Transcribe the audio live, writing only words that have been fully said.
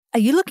Are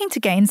you looking to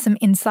gain some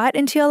insight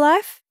into your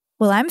life?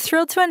 Well, I'm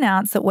thrilled to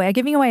announce that we're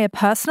giving away a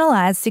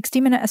personalised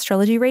 60-minute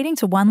astrology reading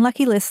to one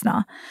lucky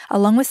listener,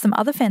 along with some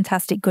other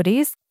fantastic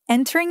goodies.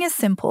 Entering is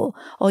simple.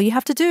 All you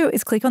have to do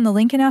is click on the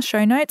link in our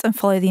show notes and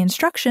follow the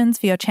instructions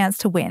for your chance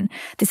to win.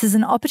 This is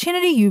an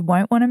opportunity you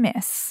won't want to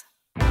miss.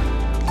 A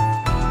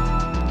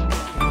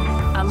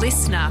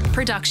listener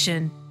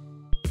production.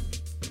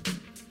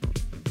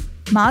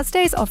 Mars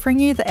Day is offering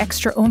you the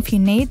extra oomph you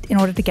need in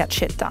order to get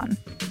shit done.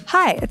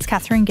 Hi, it's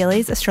Catherine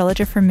Gillies,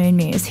 astrologer from Moon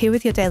Muse, here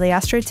with your daily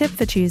astro tip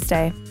for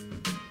Tuesday.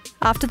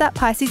 After that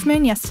Pisces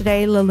moon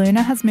yesterday, La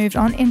Luna has moved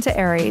on into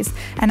Aries,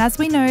 and as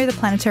we know, the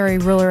planetary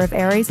ruler of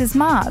Aries is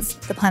Mars,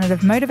 the planet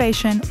of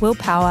motivation,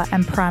 willpower,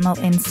 and primal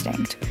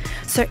instinct.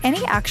 So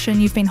any action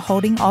you've been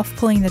holding off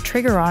pulling the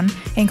trigger on,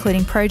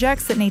 including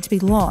projects that need to be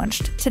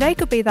launched, today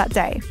could be that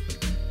day.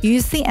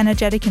 Use the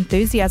energetic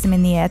enthusiasm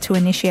in the air to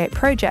initiate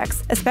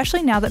projects,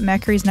 especially now that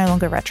Mercury is no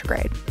longer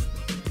retrograde.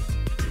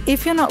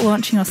 If you're not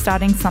launching or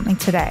starting something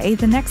today,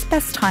 the next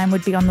best time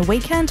would be on the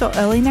weekend or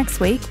early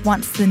next week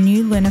once the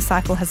new lunar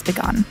cycle has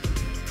begun.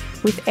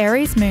 With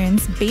Aries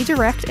moons, be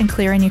direct and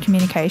clear in your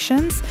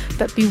communications,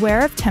 but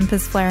beware of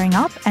tempers flaring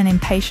up and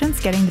impatience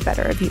getting the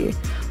better of you.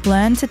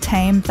 Learn to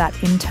tame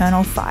that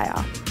internal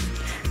fire.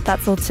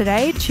 That's all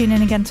today. Tune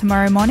in again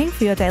tomorrow morning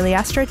for your daily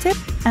astro tip,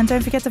 and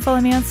don't forget to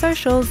follow me on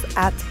socials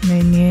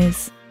 @Moon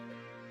Muse.